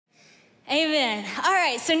Amen. All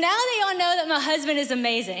right, so now that y'all know that my husband is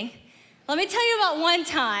amazing, let me tell you about one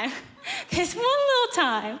time, this one little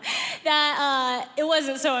time, that it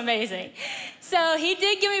wasn't so amazing. So he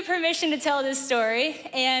did give me permission to tell this story,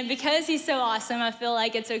 and because he's so awesome, I feel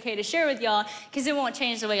like it's okay to share with y'all because it won't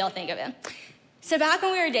change the way y'all think of him. So back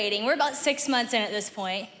when we were dating, we're about 6 months in at this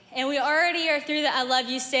point, and we already are through the I love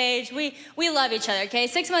you stage. We love each other, okay?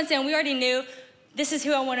 6 months in, we already knew this is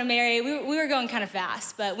who I want to marry. We were going kind of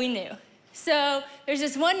fast, but we knew. So there's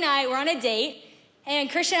this one night, we're on a date, and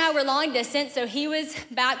Christian and I were long distance, so he was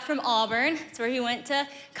back from Auburn. That's where he went to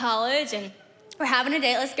college, and we're having a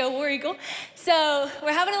date. Let's go, War Eagle. So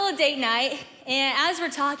we're having a little date night, and as we're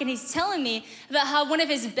talking, he's telling me about how one of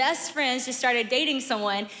his best friends just started dating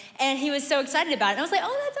someone, and he was so excited about it. And I was like,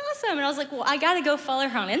 oh, that's awesome. And I was like, well, I got to go follow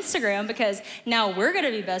her on Instagram because now we're going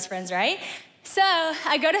to be best friends, right? So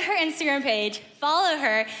I go to her Instagram page, follow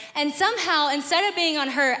her, and somehow, instead of being on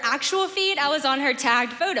her actual feed, I was on her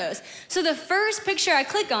tagged photos. So the first picture I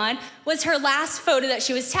click on was her last photo that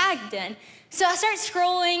she was tagged in. So I start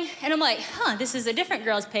scrolling, and I'm like, this is a different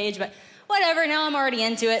girl's page, but whatever, now I'm already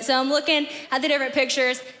into it. So I'm looking at the different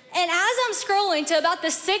pictures, and as I'm scrolling to about the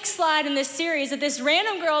 6th slide in this series that this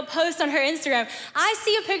random girl posts on her Instagram, I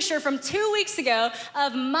see a picture from 2 weeks ago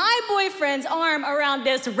of my boyfriend's arm around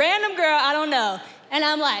this random girl I don't know. And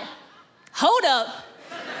I'm like, hold up.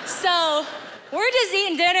 So we're just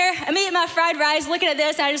eating dinner. I'm eating my fried rice, looking at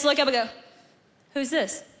this, and I just look up and go, who's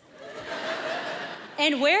this?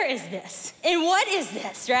 And where is this? And what is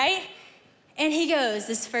this, right? And he goes,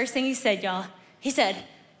 this first thing he said, y'all, he said,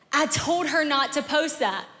 I told her not to post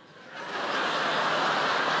that.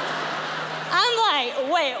 I'm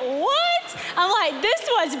like, wait, what? I'm like, this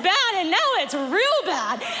was bad and now it's real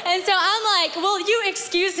bad. And so I'm like, well, you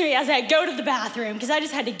excuse me as I go to the bathroom because I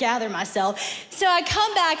just had to gather myself. So I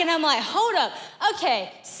come back and I'm like, hold up.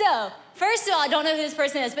 Okay, so first of all, I don't know who this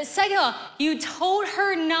person is, but second of all, you told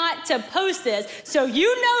her not to post this, so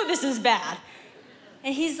you know this is bad.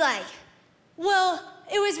 And he's like, well,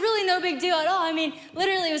 it was really no big deal at all. I mean,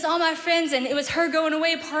 literally, it was all my friends, and it was her going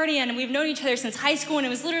away partying, and we've known each other since high school, and it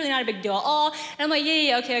was literally not a big deal at all. And I'm like,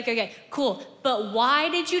 yeah, okay, cool. But why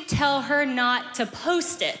did you tell her not to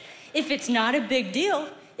post it? If it's not a big deal,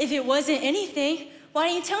 if it wasn't anything, why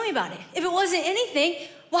didn't you tell me about it? If it wasn't anything,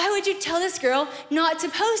 why would you tell this girl not to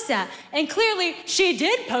post that? And clearly, she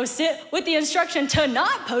did post it with the instruction to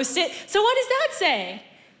not post it, so what is that saying?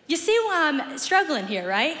 You see why I'm struggling here,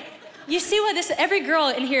 right? You see why every girl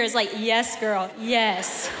in here is like, yes, girl,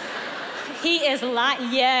 yes. He is like,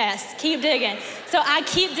 yes, keep digging. So I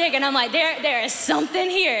keep digging, I'm like, there is something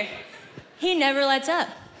here. He never lets up.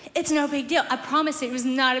 It's no big deal. I promise it was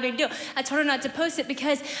not a big deal. I told her not to post it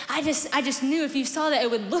because I just knew if you saw that it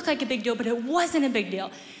would look like a big deal, but it wasn't a big deal.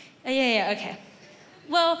 Yeah, okay.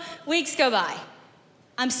 Well, weeks go by.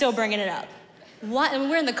 I'm still bringing it up. And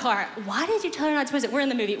we're in the car. Why did you tell her not to post it? We're in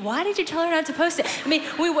the movie. Why did you tell her not to post it? I mean,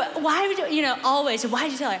 why did you, always, why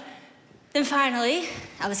did you tell her? Then finally,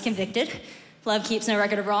 I was convicted. Love keeps no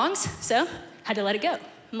record of wrongs, so I had to let it go.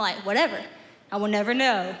 I'm like, whatever. I will never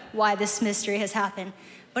know why this mystery has happened.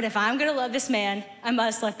 But if I'm gonna love this man, I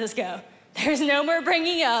must let this go. There's no more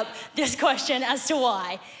bringing up this question as to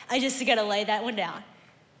why. I just gotta lay that one down.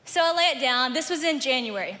 So I lay it down. This was in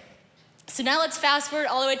January. So now let's fast forward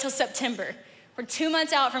all the way till September. We're 2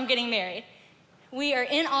 months out from getting married. We are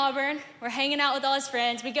in Auburn. We're hanging out with all his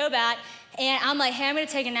friends. We go back, and I'm like, hey, I'm gonna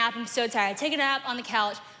take a nap. I'm so tired. Take a nap on the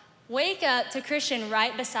couch. Wake up to Christian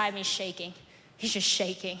right beside me shaking. He's just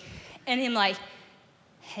shaking. And I'm like,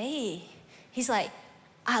 hey. He's like,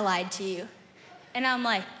 I lied to you. And I'm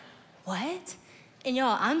like, what? And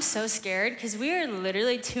y'all, I'm so scared because we are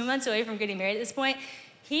literally 2 months away from getting married at this point.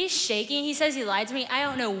 He's shaking. He says he lied to me. I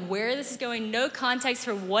don't know where this is going. No context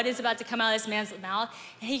for what is about to come out of this man's mouth.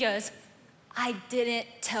 And he goes, I didn't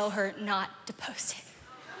tell her not to post it.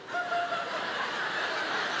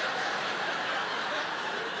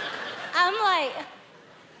 I'm like,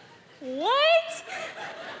 what?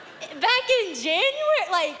 Back in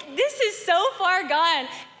January? Like, this is so far gone.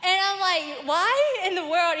 And I'm like, why in the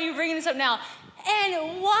world are you bringing this up now? And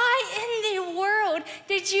why in the world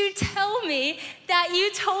did you tell me that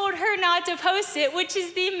you told her not to post it, which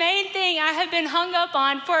is the main thing I have been hung up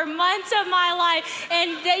on for months of my life,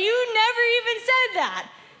 and that you never even said that?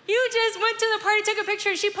 You just went to the party, took a picture,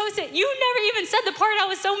 and she posted it. You never even said the part I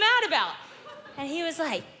was so mad about. And he was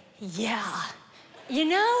like, yeah,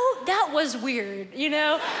 that was weird, And you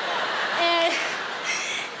know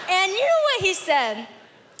what he said?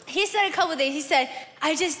 He said a couple of things. He said,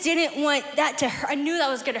 I just didn't want that to hurt. I knew that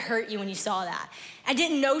was gonna hurt you when you saw that. I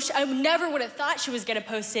didn't know, I never would have thought she was gonna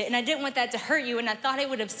post it, and I didn't want that to hurt you, and I thought it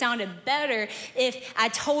would have sounded better if I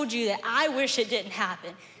told you that I wish it didn't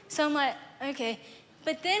happen. So I'm like, okay.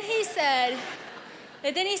 But then he said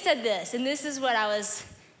this, and this is what I was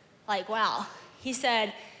like, wow. He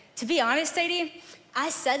said, to be honest, Sadie, I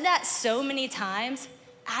said that so many times,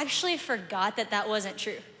 I actually forgot that that wasn't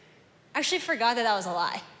true. I actually forgot that that was a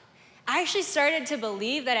lie. I actually started to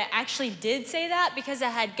believe that I actually did say that because I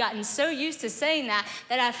had gotten so used to saying that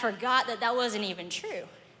I forgot that that wasn't even true.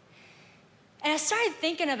 And I started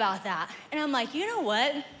thinking about that, and I'm like, you know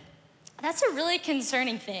what? That's a really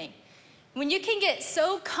concerning thing. When you can get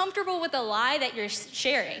so comfortable with a lie that you're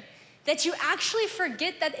sharing, that you actually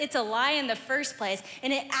forget that it's a lie in the first place,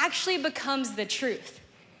 and it actually becomes the truth.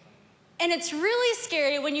 And it's really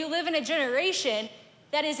scary when you live in a generation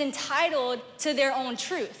that is entitled to their own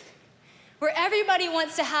truth, where everybody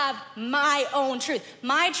wants to have my own truth,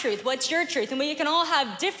 what's your truth? And we can all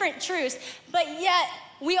have different truths, but yet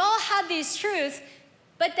we all have these truths,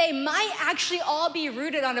 but they might actually all be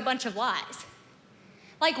rooted on a bunch of lies.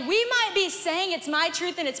 Like, we might be saying it's my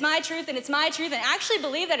truth and it's my truth and it's my truth and actually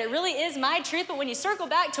believe that it really is my truth, but when you circle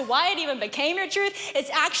back to why it even became your truth,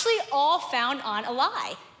 it's actually all found on a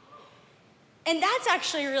lie. And that's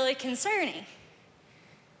actually really concerning.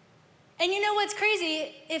 And you know what's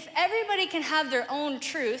crazy? If everybody can have their own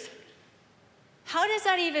truth, how does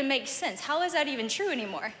that even make sense? How is that even true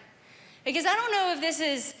anymore? Because I don't know if this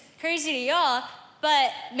is crazy to y'all,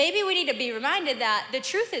 but maybe we need to be reminded that the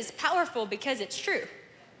truth is powerful because it's true.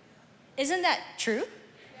 Isn't that true?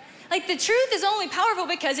 Like, the truth is only powerful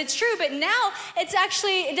because it's true, but now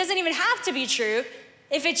it doesn't even have to be true.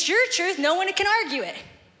 If it's your truth, no one can argue it.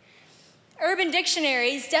 Urban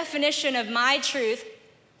Dictionary's definition of my truth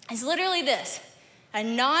is literally this: a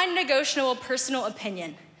non-negotiable personal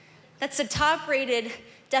opinion. That's the top-rated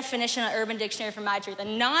definition on Urban Dictionary for my truth, a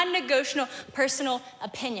non-negotiable personal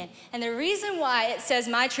opinion. And the reason why it says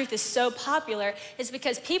my truth is so popular is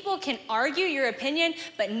because people can argue your opinion,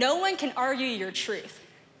 but no one can argue your truth.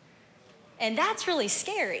 And that's really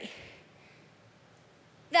scary.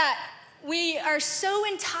 That we are so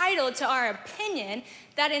entitled to our opinion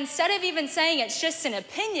that instead of even saying it's just an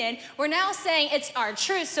opinion, we're now saying it's our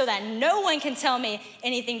truth so that no one can tell me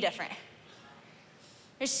anything different.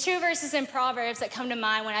 There's two verses in Proverbs that come to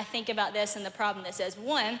mind when I think about this and the problem this is.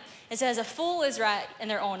 One, it says, a fool is right in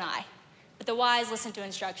their own eye, but the wise listen to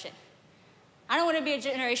instruction. I don't want to be a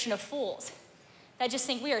generation of fools that just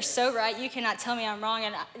think we are so right, you cannot tell me I'm wrong,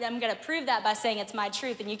 and I'm going to prove that by saying it's my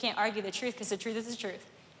truth, and you can't argue the truth because the truth is the truth.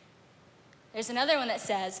 There's another one that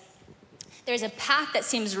says, there's a path that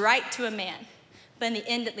seems right to a man, but in the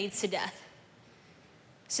end it leads to death.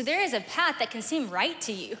 So there is a path that can seem right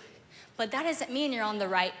to you, but that doesn't mean you're on the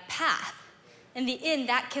right path. In the end,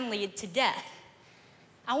 that can lead to death.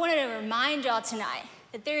 I wanted to remind y'all tonight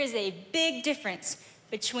that there is a big difference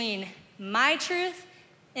between my truth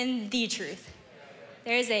and the truth.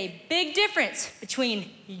 There is a big difference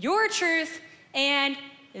between your truth and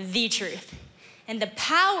the truth. And the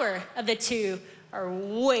power of the two are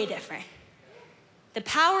way different. The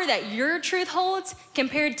power that your truth holds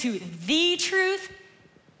compared to the truth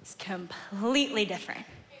is completely different.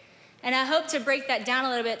 And I hope to break that down a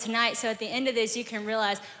little bit tonight so at the end of this you can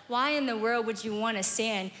realize, why in the world would you want to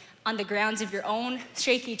stand on the grounds of your own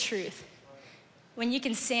shaky truth when you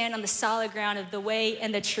can stand on the solid ground of the way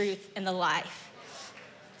and the truth and the life?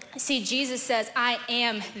 See, Jesus says, I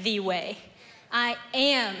am the way. I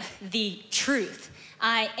am the truth.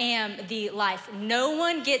 I am the life. No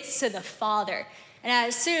one gets to the Father. And I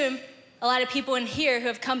assume a lot of people in here who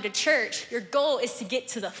have come to church, your goal is to get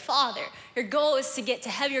to the Father. Your goal is to get to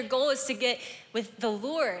heaven. Your goal is to get with the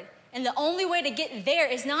Lord. And the only way to get there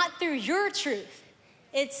is not through your truth.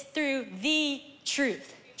 It's through the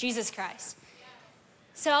truth, Jesus Christ.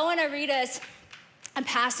 So I want to read us a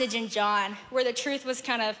passage in John where the truth was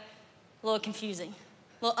kind of a little confusing,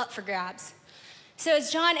 a little up for grabs. So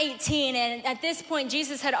it's John 18, and at this point,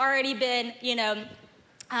 Jesus had already been,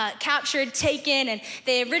 captured, taken, and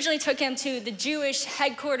they originally took him to the Jewish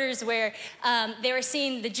headquarters where they were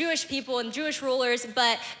seeing the Jewish people and Jewish rulers,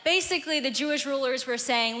 but basically the Jewish rulers were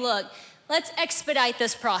saying, look, let's expedite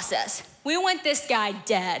this process. We want this guy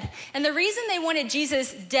dead. And the reason they wanted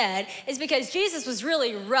Jesus dead is because Jesus was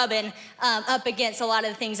really rubbing up against a lot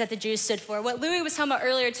of the things that the Jews stood for. What Louis was talking about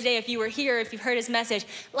earlier today, if you were here, if you've heard his message,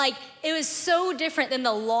 like it was so different than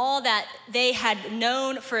the law that they had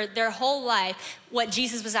known for their whole life, what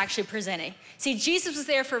Jesus was actually presenting. See, Jesus was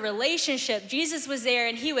there for relationship. Jesus was there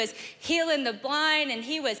and he was healing the blind and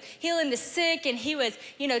he was healing the sick and he was,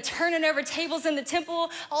 turning over tables in the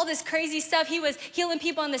temple, all this crazy stuff. He was healing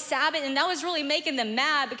people on the Sabbath, and that was really making them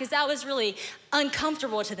mad because that was really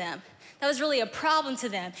uncomfortable to them. That was really a problem to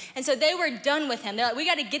them. And so they were done with him. They're like, we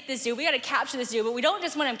got to get this dude. We got to capture this dude, but we don't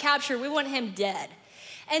just want him captured. We want him dead.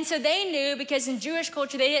 And so they knew, because in Jewish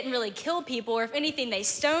culture, they didn't really kill people, or if anything, they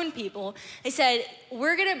stoned people. They said,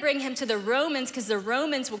 we're going to bring him to the Romans because the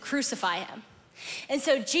Romans will crucify him. And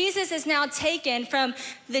so Jesus is now taken from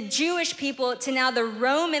the Jewish people to now the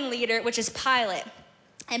Roman leader, which is Pilate.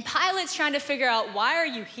 And Pilate's trying to figure out, why are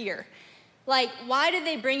you here? Like, why did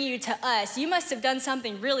they bring you to us? You must have done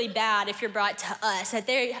something really bad if you're brought to us, that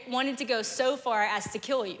they wanted to go so far as to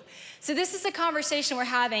kill you. So this is the conversation we're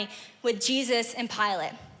having with Jesus and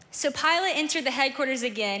Pilate. So Pilate entered the headquarters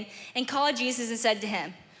again and called Jesus and said to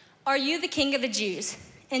him, are you the king of the Jews?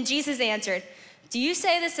 And Jesus answered, do you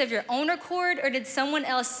say this of your own accord, or did someone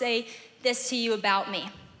else say this to you about me?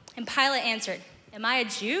 And Pilate answered, am I a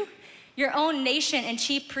Jew? Your own nation and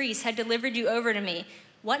chief priests had delivered you over to me.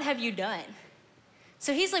 What have you done?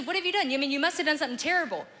 So he's like, what have you done? You must have done something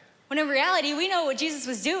terrible. When in reality, we know what Jesus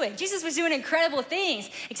was doing. Jesus was doing incredible things,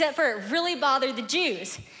 except for it really bothered the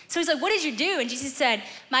Jews. So he's like, what did you do? And Jesus said,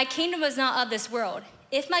 my kingdom was not of this world.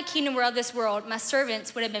 If my kingdom were of this world, my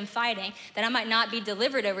servants would have been fighting that I might not be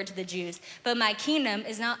delivered over to the Jews. But my kingdom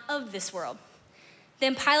is not of this world.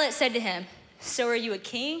 Then Pilate said to him, so are you a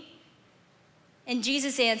king? And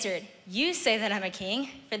Jesus answered, you say that I'm a king.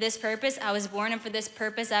 For this purpose I was born, and for this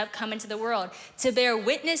purpose I have come into the world, to bear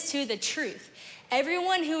witness to the truth.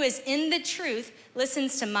 Everyone who is in the truth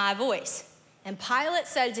listens to my voice. And Pilate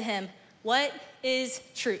said to him, what is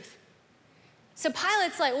truth? So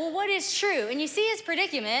Pilate's like, well, what is true? And you see his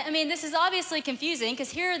predicament. This is obviously confusing, because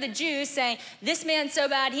here are the Jews saying, this man's so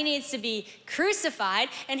bad, he needs to be crucified.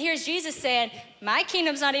 And here's Jesus saying, my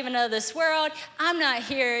kingdom's not even of this world. I'm not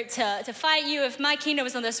here to fight you. If my kingdom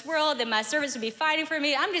was of this world, then my servants would be fighting for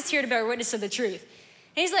me. I'm just here to bear witness to the truth.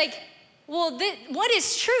 And he's like, well, what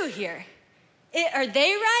is true here? Are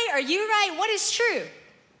they right? Are you right? What is true?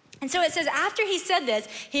 And so it says, after he said this,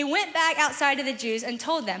 he went back outside to the Jews and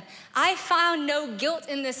told them, I found no guilt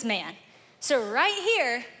in this man. So right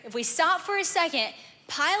here, if we stop for a second,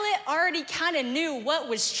 Pilate already kind of knew what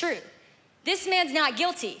was true. This man's not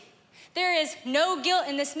guilty. There is no guilt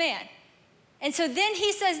in this man. And so then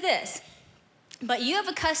he says this, but you have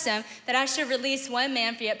a custom that I should release one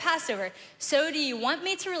man for you at Passover. So do you want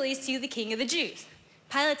me to release to you the king of the Jews?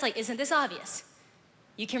 Pilate's like, isn't this obvious?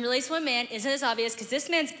 You can release one man, isn't this obvious? Because this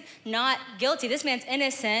man's not guilty, this man's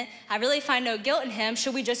innocent. I really find no guilt in him.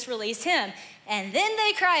 Should we just release him? And then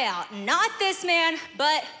they cry out, not this man,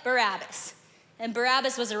 but Barabbas. And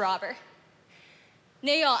Barabbas was a robber.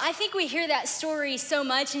 Now, y'all, I think we hear that story so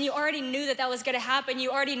much, and you already knew that was gonna happen.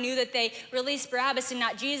 You already knew that they released Barabbas and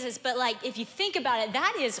not Jesus. But if you think about it,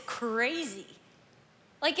 that is crazy.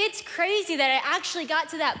 It's crazy that it actually got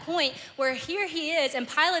to that point where here he is, and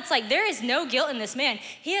Pilate's like, there is no guilt in this man.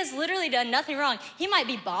 He has literally done nothing wrong. He might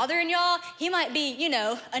be bothering y'all. He might be,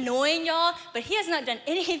 annoying y'all, but he has not done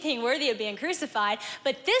anything worthy of being crucified.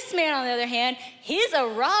 But this man, on the other hand, he's a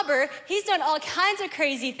robber. He's done all kinds of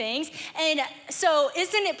crazy things. And so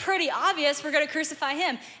isn't it pretty obvious we're going to crucify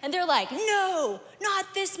him? And they're like, no,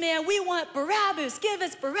 not this man. We want Barabbas. Give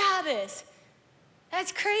us Barabbas.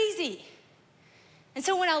 That's crazy. And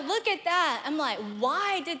so when I look at that, I'm like,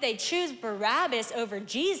 why did they choose Barabbas over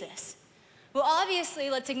Jesus? Well, obviously,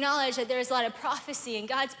 let's acknowledge that there's a lot of prophecy, and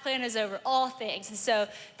God's plan is over all things. And so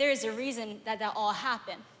there is a reason that all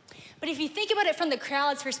happened. But if you think about it from the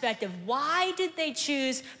crowd's perspective, why did they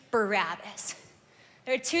choose Barabbas?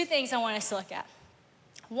 There are two things I want us to look at.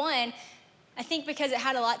 One, I think because it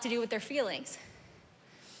had a lot to do with their feelings.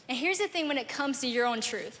 And here's the thing when it comes to your own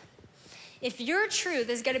truth. If your truth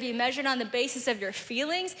is going to be measured on the basis of your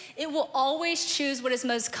feelings, it will always choose what is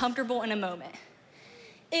most comfortable in a moment.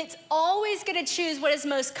 It's always going to choose what is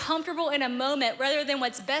most comfortable in a moment rather than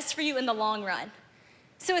what's best for you in the long run.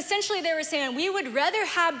 So essentially they were saying, we would rather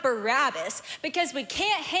have Barabbas because we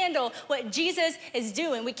can't handle what Jesus is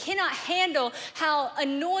doing. We cannot handle how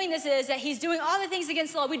annoying this is that he's doing all the things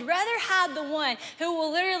against the law. We'd rather have the one who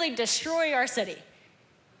will literally destroy our city.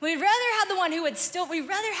 We'd rather have the one who we'd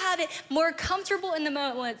rather have it more comfortable in the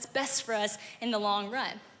moment when it's best for us in the long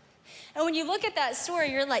run. And when you look at that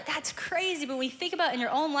story, you're like, that's crazy. But when you think about in your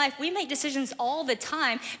own life, we make decisions all the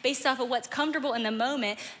time based off of what's comfortable in the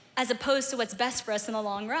moment as opposed to what's best for us in the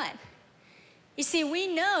long run. You see, we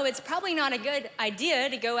know it's probably not a good idea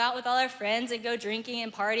to go out with all our friends and go drinking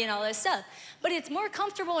and partying and all this stuff. But it's more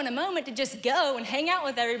comfortable in a moment to just go and hang out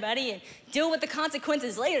with everybody and deal with the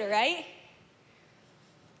consequences later, right?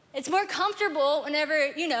 It's more comfortable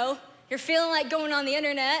whenever, you're feeling like going on the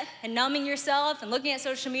internet and numbing yourself and looking at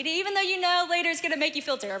social media, even though you know later it's gonna make you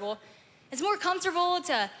feel terrible. It's more comfortable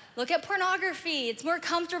to look at pornography. It's more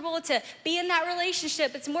comfortable to be in that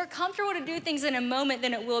relationship. It's more comfortable to do things in a moment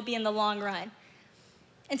than it will be in the long run.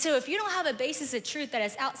 And so if you don't have a basis of truth that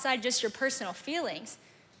is outside just your personal feelings,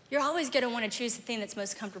 you're always gonna wanna choose the thing that's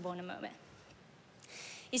most comfortable in a moment.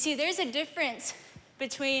 You see, there's a difference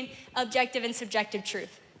between objective and subjective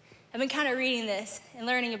truth. I've been kind of reading this and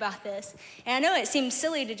learning about this. And I know it seems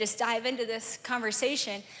silly to just dive into this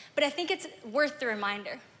conversation, but I think it's worth the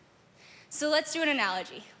reminder. So let's do an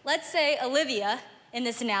analogy. Let's say Olivia, in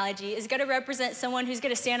this analogy, is gonna represent someone who's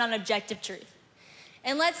gonna stand on objective truth.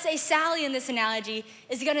 And let's say Sally, in this analogy,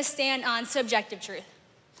 is gonna stand on subjective truth.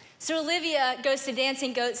 So Olivia goes to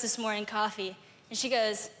Dancing Goats this morning coffee, and she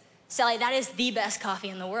goes, Sally, that is the best coffee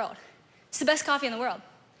in the world. It's the best coffee in the world.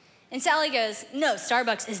 And Sally goes, no,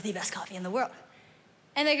 Starbucks is the best coffee in the world.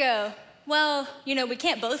 And they go, well, we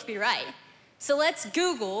can't both be right. So let's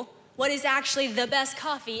Google what is actually the best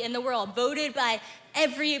coffee in the world, voted by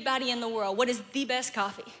everybody in the world. What is the best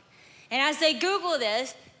coffee? And as they Google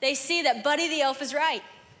this, they see that Buddy the Elf is right.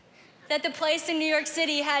 That the place in New York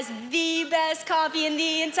City has the best coffee in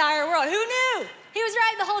the entire world. Who knew? He was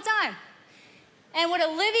right the whole time. And what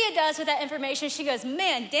Olivia does with that information, she goes,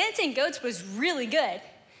 man, Dancing Goats was really good.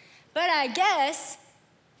 But I guess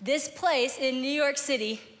this place in New York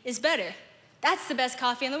City is better. That's the best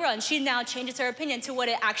coffee in the world. And she now changes her opinion to what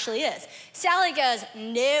it actually is. Sally goes,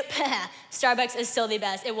 nope, Starbucks is still the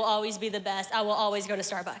best. It will always be the best. I will always go to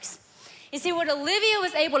Starbucks. You see, what Olivia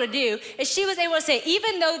was able to do is she was able to say,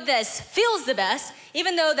 even though this feels the best,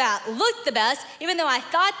 even though that looked the best, even though I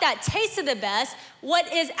thought that tasted the best, what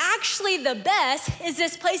is actually the best is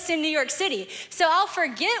this place in New York City. So I'll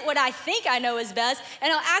forget what I think I know is best,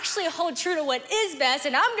 and I'll actually hold true to what is best,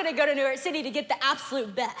 and I'm gonna go to New York City to get the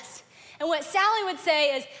absolute best. And what Sally would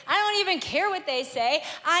say is, I don't even care what they say.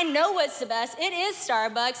 I know what's the best. It is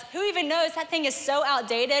Starbucks. Who even knows? That thing is so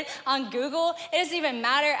outdated on Google. It doesn't even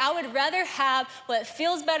matter. I would rather have what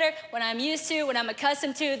feels better, what I'm used to, what I'm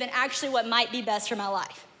accustomed to, than actually what might be best for my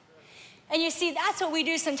life. And you see, that's what we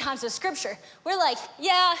do sometimes with Scripture. We're like,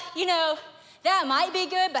 yeah, that might be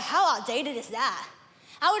good, but how outdated is that?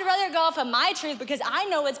 I would rather go off of my truth because I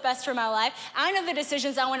know what's best for my life. I know the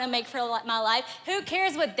decisions I want to make for my life. Who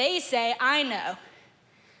cares what they say? I know.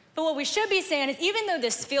 But what we should be saying is, even though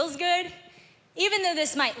this feels good, even though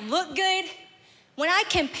this might look good, when I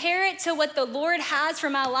compare it to what the Lord has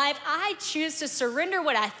for my life, I choose to surrender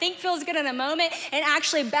what I think feels good in a moment and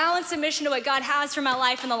actually balance submission to what God has for my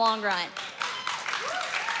life in the long run.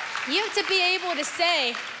 You have to be able to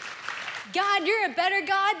say, God, you're a better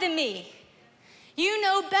God than me. You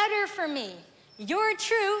know better for me. Your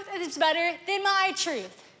truth is better than my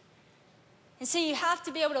truth. And so you have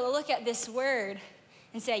to be able to look at this word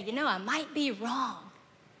and say, I might be wrong.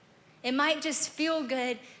 It might just feel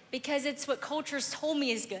good because it's what culture's told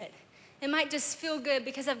me is good. It might just feel good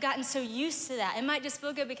because I've gotten so used to that. It might just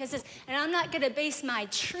feel good because and I'm not gonna base my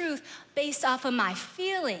truth based off of my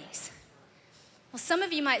feelings. Well, some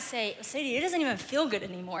of you might say, Sadie, it doesn't even feel good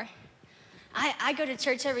anymore. I go to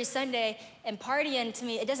church every Sunday, and partying to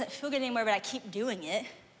me, it doesn't feel good anymore, but I keep doing it.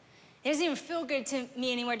 It doesn't even feel good to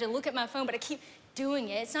me anymore to look at my phone, but I keep doing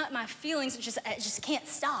it. It's not my feelings, I just can't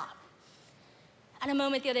stop. I had a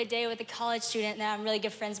moment the other day with a college student that I'm really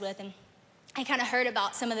good friends with, and I kind of heard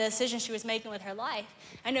about some of the decisions she was making with her life.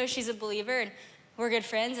 I know she's a believer, and we're good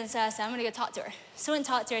friends, and so I said, I'm gonna go talk to her. So I went and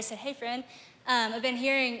talked to her. I said, hey, friend, I've been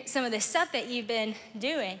hearing some of the stuff that you've been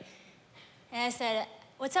doing. And I said,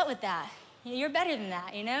 what's up with that? You're better than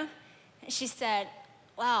that, And she said,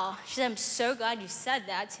 wow. She said, I'm so glad you said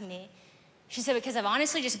that to me. She said, because I've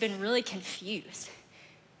honestly just been really confused.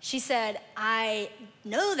 She said, I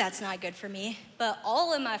know that's not good for me, but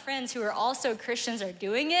all of my friends who are also Christians are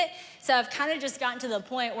doing it, so I've kind of just gotten to the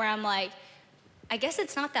point where I'm like, I guess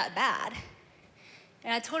it's not that bad.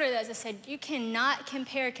 And I told her that, I said, you cannot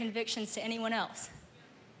compare convictions to anyone else.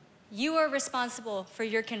 You are responsible for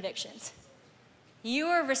your convictions. You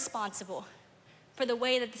are responsible for the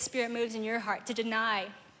way that the Spirit moves in your heart to deny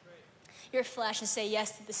your flesh and say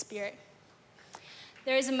yes to the Spirit.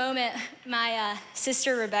 There was a moment, my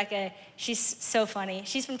sister Rebecca, she's so funny.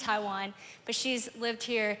 She's from Taiwan, but she's lived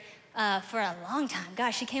here for a long time.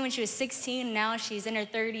 Gosh, she came when she was 16, and now she's in her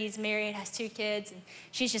 30s, married, has 2 kids, and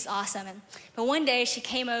she's just awesome. But one day she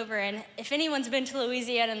came over, and if anyone's been to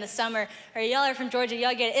Louisiana in the summer, or y'all are from Georgia,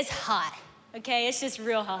 y'all get it, it's hot, okay? It's just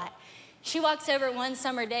real hot. She walks over one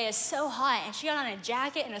summer day, it's so hot, and she got on a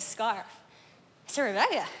jacket and a scarf. I said,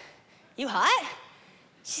 Rebecca, you hot?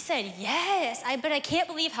 She said, yes, but I can't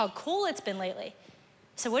believe how cool it's been lately.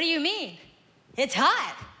 So what do you mean? It's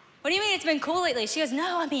hot. What do you mean it's been cool lately? She goes,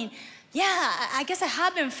 no, I mean, yeah, I guess I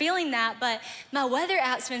have been feeling that, but my weather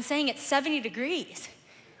app's been saying it's 70 degrees.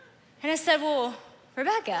 And I said, well,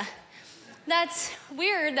 Rebecca, that's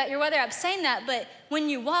weird that your weather app's saying that, but when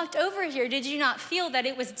you walked over here, did you not feel that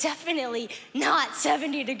it was definitely not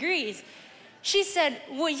 70 degrees? She said,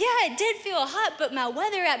 well, yeah, it did feel hot, but my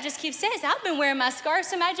weather app just keeps saying, I've been wearing my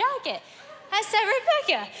scarves and my jacket. I said,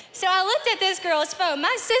 Rebecca. So I looked at this girl's phone.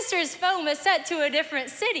 My sister's phone was set to a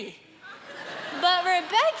different city. But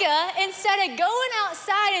Rebecca, instead of going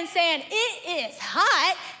outside and saying, it is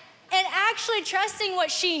hot, and actually trusting what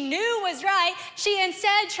she knew was right, she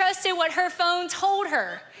instead trusted what her phone told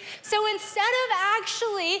her. So instead of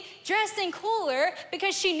actually dressing cooler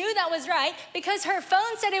because she knew that was right, because her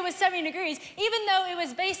phone said it was 70 degrees, even though it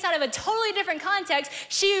was based out of a totally different context,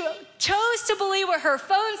 she chose to believe what her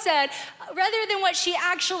phone said rather than what she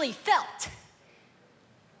actually felt.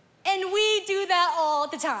 And we do that all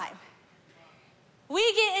the time.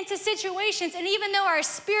 We get into situations, and even though our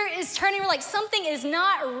spirit is turning, we're like, something is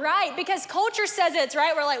not right because culture says it's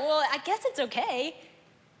right. We're like, well, I guess it's okay.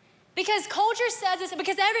 Because culture says it's,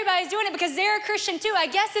 because everybody's doing it, because they're a Christian too, I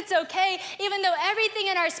guess it's okay, even though everything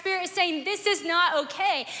in our spirit is saying this is not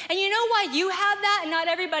okay. And you know why you have that and not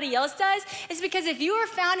everybody else does? It's because if you are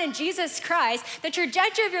found in Jesus Christ, the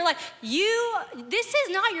trajectory of your life, this is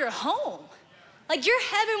not your home. Like, you're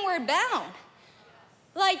heavenward bound.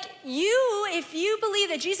 Like, if you believe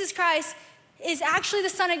that Jesus Christ is actually the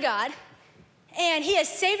Son of God, and he has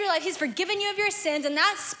saved your life, he's forgiven you of your sins, and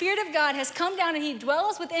that Spirit of God has come down and he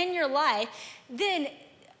dwells within your life, then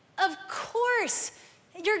of course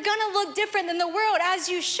you're gonna look different than the world, as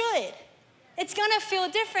you should. It's gonna feel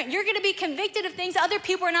different. You're gonna be convicted of things other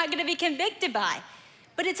people are not gonna be convicted by.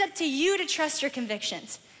 But it's up to you to trust your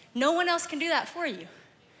convictions. No one else can do that for you.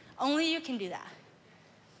 Only you can do that.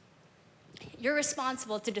 You're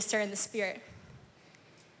responsible to discern the Spirit.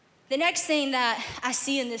 The next thing that I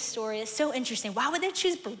see in this story is so interesting. Why would they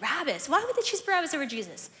choose Barabbas? Why would they choose Barabbas over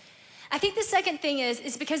Jesus? I think the second thing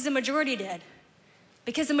is because the majority did.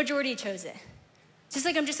 Because the majority chose it. Just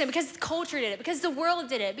like I'm just saying, because the culture did it, because the world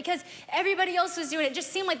did it, because everybody else was doing it. It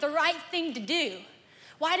just seemed like the right thing to do.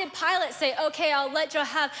 Why did Pilate say, okay, I'll let you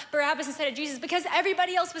have Barabbas instead of Jesus? Because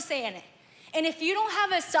everybody else was saying it. And if you don't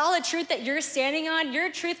have a solid truth that you're standing on,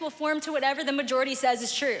 your truth will form to whatever the majority says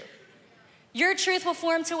is true. Your truth will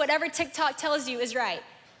form to whatever TikTok tells you is right.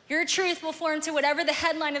 Your truth will form to whatever the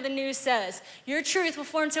headline of the news says. Your truth will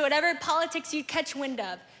form to whatever politics you catch wind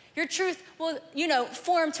of. Your truth will,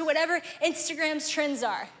 form to whatever Instagram's trends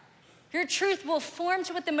are. Your truth will form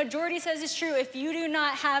to what the majority says is true if you do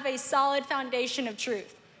not have a solid foundation of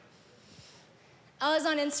truth. I was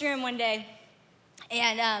on Instagram one day,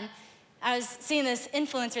 and I was seeing this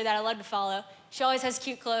influencer that I love to follow. She always has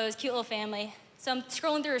cute clothes, cute little family. So I'm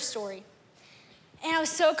scrolling through her story. And I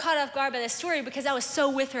was so caught off guard by this story because I was so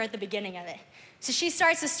with her at the beginning of it. So she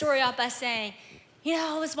starts the story off by saying,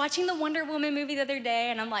 I was watching the Wonder Woman movie the other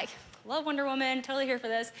day, and I'm like, love Wonder Woman, totally here for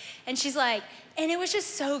this. And she's like, and it was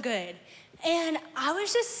just so good. And I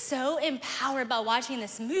was just so empowered by watching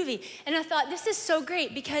this movie. And I thought, this is so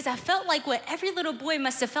great because I felt like what every little boy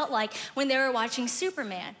must have felt like when they were watching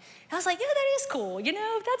Superman. And I was like, yeah, that is cool,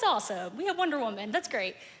 that's awesome. We have Wonder Woman, that's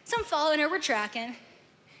great. So I'm following her, we're tracking.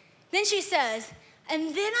 Then she says,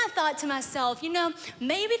 and then I thought to myself,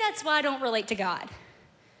 maybe that's why I don't relate to God.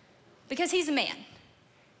 Because he's a man.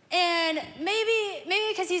 And maybe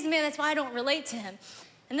because he's a man, that's why I don't relate to him.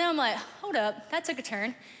 And then I'm like, hold up, that took a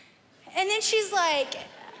turn. And then she's like,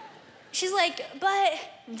 but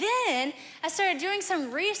then I started doing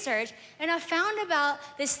some research, and I found about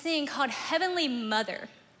this thing called Heavenly Mother.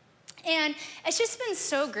 And it's just been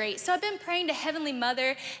so great. So I've been praying to Heavenly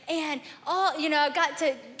Mother, and I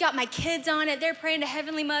got my kids on it. They're praying to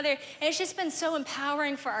Heavenly Mother, and it's just been so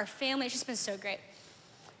empowering for our family. It's just been so great.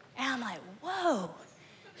 And I'm like, whoa.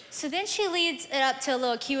 So then she leads it up to a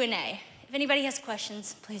little Q&A. If anybody has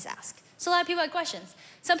questions, please ask. So a lot of people had questions.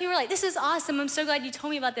 Some people were like, this is awesome. I'm so glad you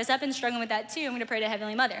told me about this. I've been struggling with that too. I'm gonna pray to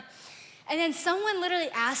Heavenly Mother. And then someone literally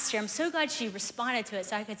asked her, I'm so glad she responded to it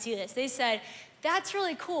so I could see this. They said, that's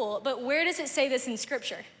really cool, but where does it say this in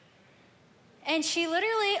scripture? And she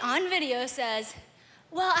literally on video says,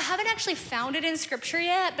 well, I haven't actually found it in scripture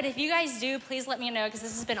yet, but if you guys do, please let me know because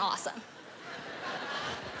this has been awesome.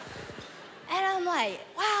 And I'm like,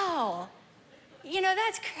 wow,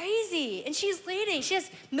 that's crazy. And she's leading. She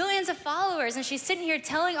has millions of followers, and she's sitting here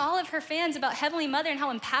telling all of her fans about Heavenly Mother and how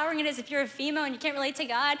empowering it is if you're a female and you can't relate to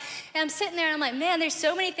God. And I'm sitting there and I'm like, man, there's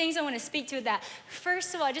so many things I want to speak to with that.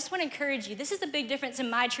 First of all, I just want to encourage you. This is the big difference in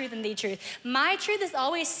my truth and the truth. My truth is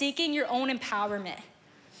always seeking your own empowerment.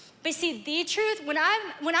 But see, the truth, when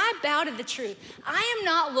I bow to the truth, I am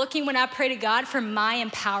not looking when I pray to God for my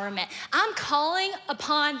empowerment. I'm calling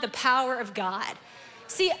upon the power of God.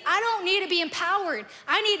 See, I don't need to be empowered.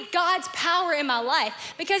 I need God's power in my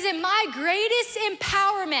life because in my greatest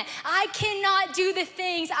empowerment, I cannot do the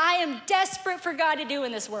things I am desperate for God to do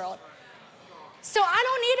in this world. So I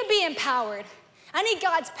don't need to be empowered. I need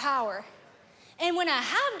God's power. And when I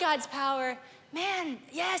have God's power, man,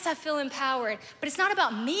 yes, I feel empowered, but it's not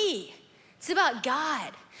about me. It's about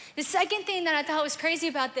God. The second thing that I thought was crazy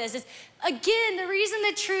about this is, again, the reason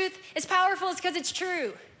the truth is powerful is because it's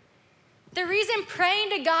true. The reason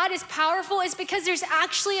praying to God is powerful is because there's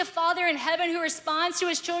actually a Father in heaven who responds to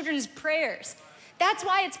his children's prayers. That's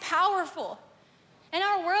why it's powerful. In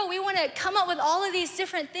our world, we want to come up with all of these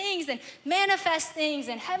different things and manifest things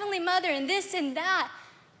and Heavenly Mother and this and that.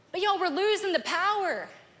 But y'all, we're losing the power.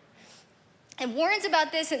 And warns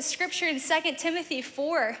about this in scripture in 2 Timothy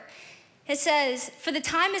 4. It says, for the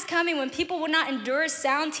time is coming when people will not endure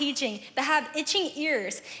sound teaching, but have itching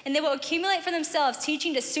ears, and they will accumulate for themselves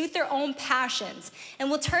teaching to suit their own passions,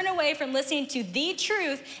 and will turn away from listening to the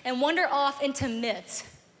truth and wander off into myths.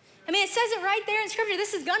 I mean, it says it right there in scripture.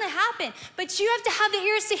 This is gonna happen, but you have to have the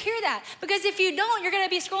ears to hear that, because if you don't, you're gonna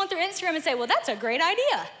be scrolling through Instagram and say, well, that's a great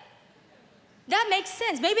idea. That makes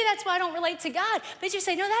sense. Maybe that's why I don't relate to God. But you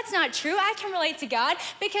say, no, that's not true. I can relate to God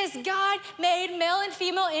because God made male and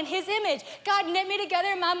female in his image. God knit me together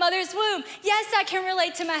in my mother's womb. Yes, I can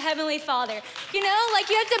relate to my Heavenly Father. You have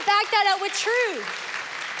to back that up with truth.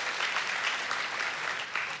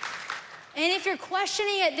 And if you're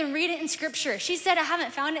questioning it, then read it in scripture. She said, I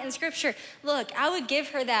haven't found it in scripture. Look, I would give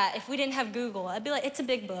her that if we didn't have Google. I'd be like, it's a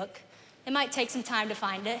big book. It might take some time to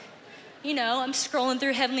find it. I'm scrolling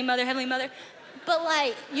through Heavenly Mother.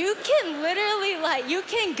 But you can literally, you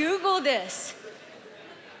can Google this.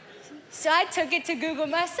 So I took it to Google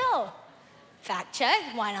myself. Fact check,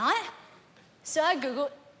 why not? So I Googled,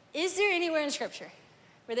 is there anywhere in scripture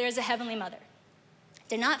where there is a Heavenly Mother?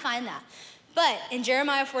 Did not find that. But in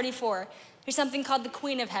Jeremiah 44, there's something called the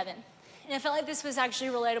Queen of Heaven. And I felt like this was actually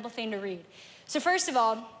a relatable thing to read. So first of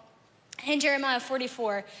all, in Jeremiah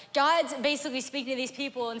 44, God's basically speaking to these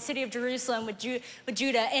people in the city of Jerusalem with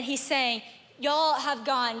Judah, and he's saying, y'all have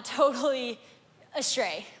gone totally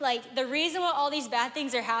astray. The reason why all these bad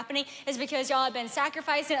things are happening is because y'all have been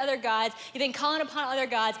sacrificing other gods, you've been calling upon other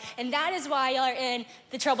gods, and that is why y'all are in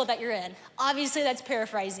the trouble that you're in. Obviously, that's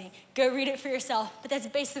paraphrasing. Go read it for yourself, but that's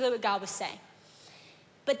basically what God was saying.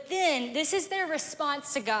 But then, this is their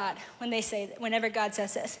response to God whenever God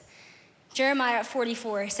says this. Jeremiah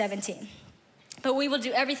 44:17. But we will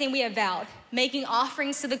do everything we have vowed, making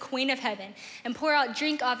offerings to the Queen of Heaven and pour out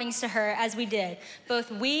drink offerings to her as we did. Both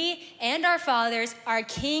we and our fathers, our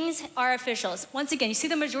kings, our officials. Once again, you see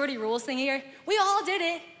the majority rules thing here? We all did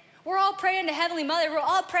it. We're all praying to Heavenly Mother. We're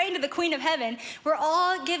all praying to the Queen of Heaven. We're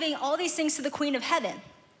all giving all these things to the Queen of Heaven.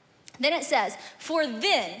 Then it says, for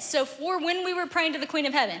when we were praying to the Queen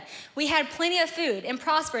of Heaven, we had plenty of food and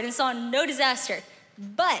prospered and saw no disaster.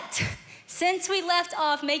 But since we left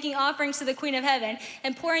off making offerings to the Queen of Heaven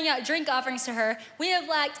and pouring out drink offerings to her, we have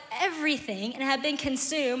lacked everything and have been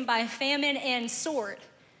consumed by famine and sword.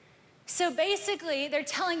 So basically, they're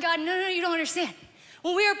telling God, no, you don't understand.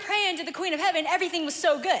 When we were praying to the Queen of Heaven, everything was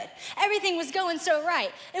so good. Everything was going so right.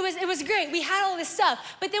 It was great. We had all this stuff.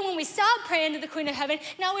 But then when we stopped praying to the Queen of Heaven,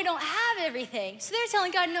 now we don't have everything. So they're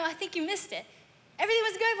telling God, no, I think you missed it. Everything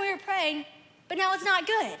was good when we were praying, but now it's not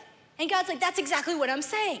good. And God's like, that's exactly what I'm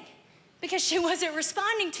saying. Because she wasn't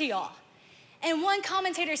responding to y'all. And one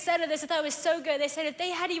commentator said of this, I thought it was so good. They said if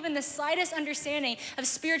they had even the slightest understanding of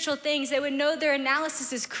spiritual things, they would know their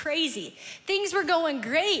analysis is crazy. Things were going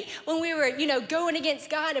great when we were, going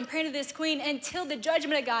against God and praying to this queen until the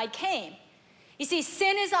judgment of God came. You see,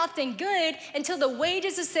 sin is often good until the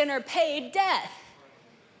wages of sin are paid death.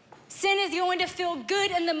 Sin is going to feel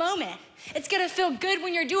good in the moment. It's gonna feel good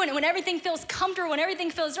when you're doing it, when everything feels comfortable, when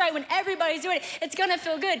everything feels right, when everybody's doing it, it's gonna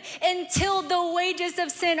feel good until the wages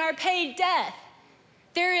of sin are paid death.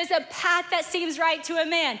 There is a path that seems right to a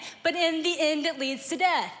man, but in the end it leads to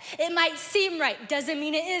death. It might seem right, doesn't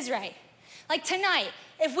mean it is right. Like tonight,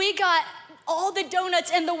 if we got all the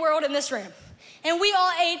donuts in the world in this room, and we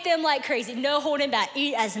all ate them like crazy, no holding back,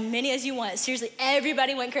 eat as many as you want. Seriously,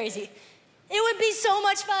 everybody went crazy. It would be so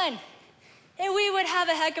much fun. And we would have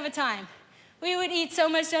a heck of a time. We would eat so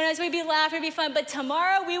much donuts, we'd be laughing, it'd be fun. But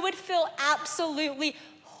tomorrow, we would feel absolutely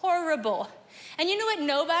horrible. And you know what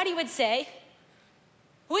nobody would say?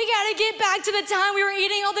 We gotta get back to the time we were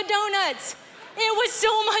eating all the donuts. It was so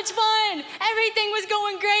much fun. Everything was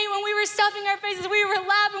going great when we were stuffing our faces. We were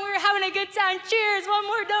laughing, we were having a good time. Cheers, one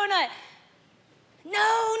more donut.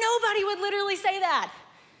 No, nobody would literally say that.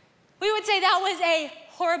 We would say that was a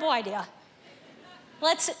horrible idea.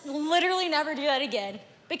 Let's literally never do that again,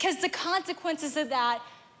 because the consequences of that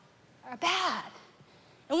are bad.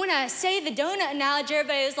 And when I say the donut analogy,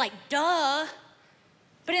 everybody is like, duh.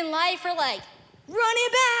 But in life, we're like, run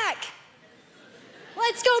it back.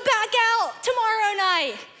 Let's go back out tomorrow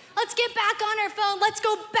night. Let's get back on our phone. Let's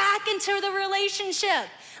go back into the relationship.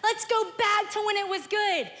 Let's go back to when it was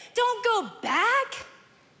good. Don't go back.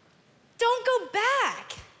 Don't go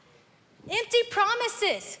back. Empty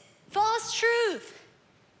promises, false truth.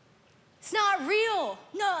 It's not real.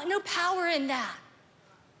 No power in that.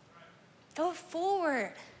 Go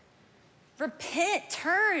forward. Repent,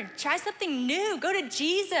 turn, try something new. Go to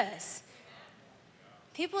Jesus.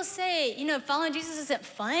 People say, following Jesus isn't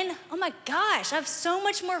fun. Oh my gosh, I have so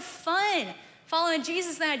much more fun following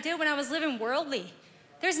Jesus than I did when I was living worldly.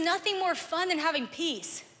 There's nothing more fun than having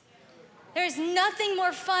peace. There's nothing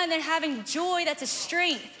more fun than having joy that's a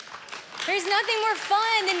strength. There's nothing more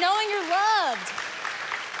fun than knowing you're loved.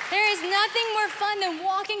 There is nothing more fun than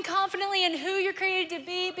walking confidently in who you're created to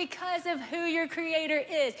be because of who your Creator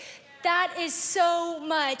is. That is so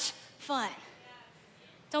much fun.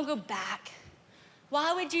 Don't go back.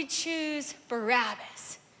 Why would you choose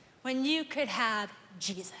Barabbas when you could have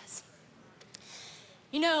Jesus?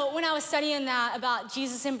 When I was studying that about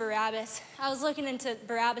Jesus and Barabbas, I was looking into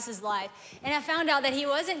Barabbas' life, and I found out that he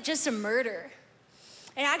wasn't just a murderer.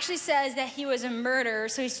 It actually says that he was a murderer,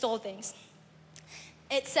 so he stole things.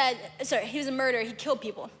 He was a murderer, he killed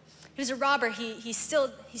people. He was a robber, he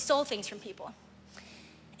stole things from people.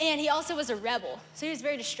 And he also was a rebel, so he was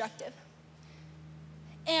very destructive.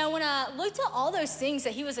 And when I looked at all those things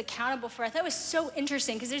that he was accountable for, I thought it was so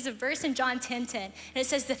interesting, because there's a verse in John 10:10, and it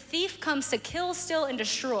says, the thief comes to kill, steal, and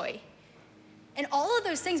destroy. And all of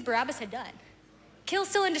those things Barabbas had done. Kill,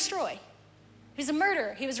 steal, and destroy. He was a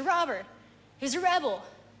murderer, he was a robber, he was a rebel.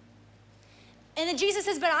 And then Jesus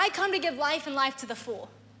says, but I come to give life and life to the full.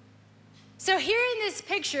 So here in this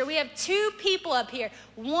picture, we have two people up here.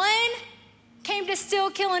 One came to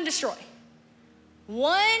steal, kill, and destroy.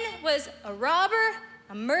 One was a robber,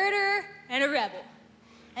 a murderer, and a rebel.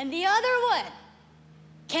 And the other one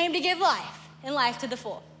came to give life and life to the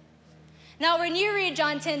full. Now, when you read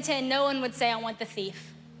John 10:10, no one would say, I want the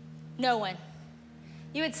thief. No one.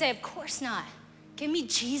 You would say, of course not. Give me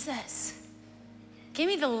Jesus. Give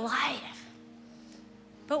me the life.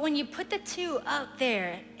 But when you put the two up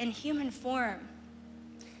there in human form,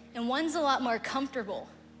 and one's a lot more comfortable,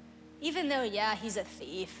 even though, yeah, he's a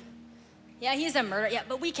thief. Yeah, he's a murderer. Yeah,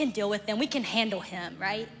 but we can deal with him. We can handle him,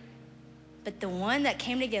 right? But the one that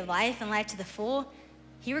came to give life and life to the full,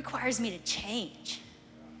 he requires me to change.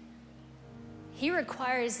 He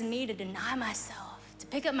requires me to deny myself, to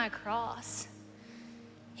pick up my cross.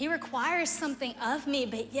 He requires something of me,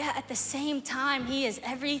 but yet at the same time, he is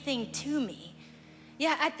everything to me.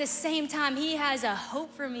 Yeah, at the same time, he has a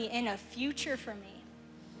hope for me and a future for me.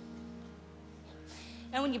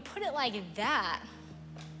 And when you put it like that,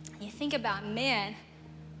 you think about, man,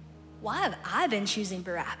 why have I been choosing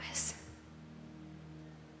Barabbas?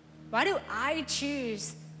 Why do I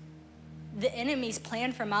choose the enemy's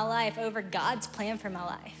plan for my life over God's plan for my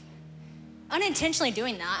life? Unintentionally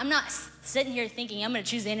doing that. I'm not sitting here thinking I'm gonna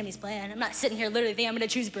choose the enemy's plan. I'm not sitting here literally thinking I'm gonna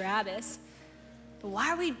choose Barabbas. But why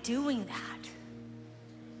are we doing that?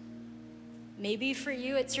 Maybe for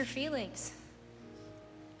you, it's your feelings.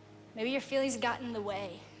 Maybe your feelings got in the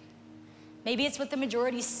way. Maybe it's what the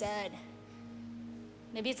majority said.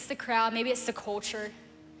 Maybe it's the crowd, maybe it's the culture.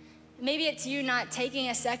 Maybe it's you not taking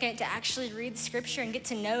a second to actually read the scripture and get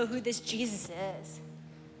to know who this Jesus is.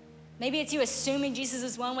 Maybe it's you assuming Jesus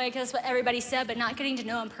is one way because that's what everybody said, but not getting to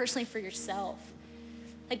know him personally for yourself.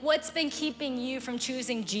 Like, what's been keeping you from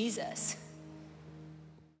choosing Jesus?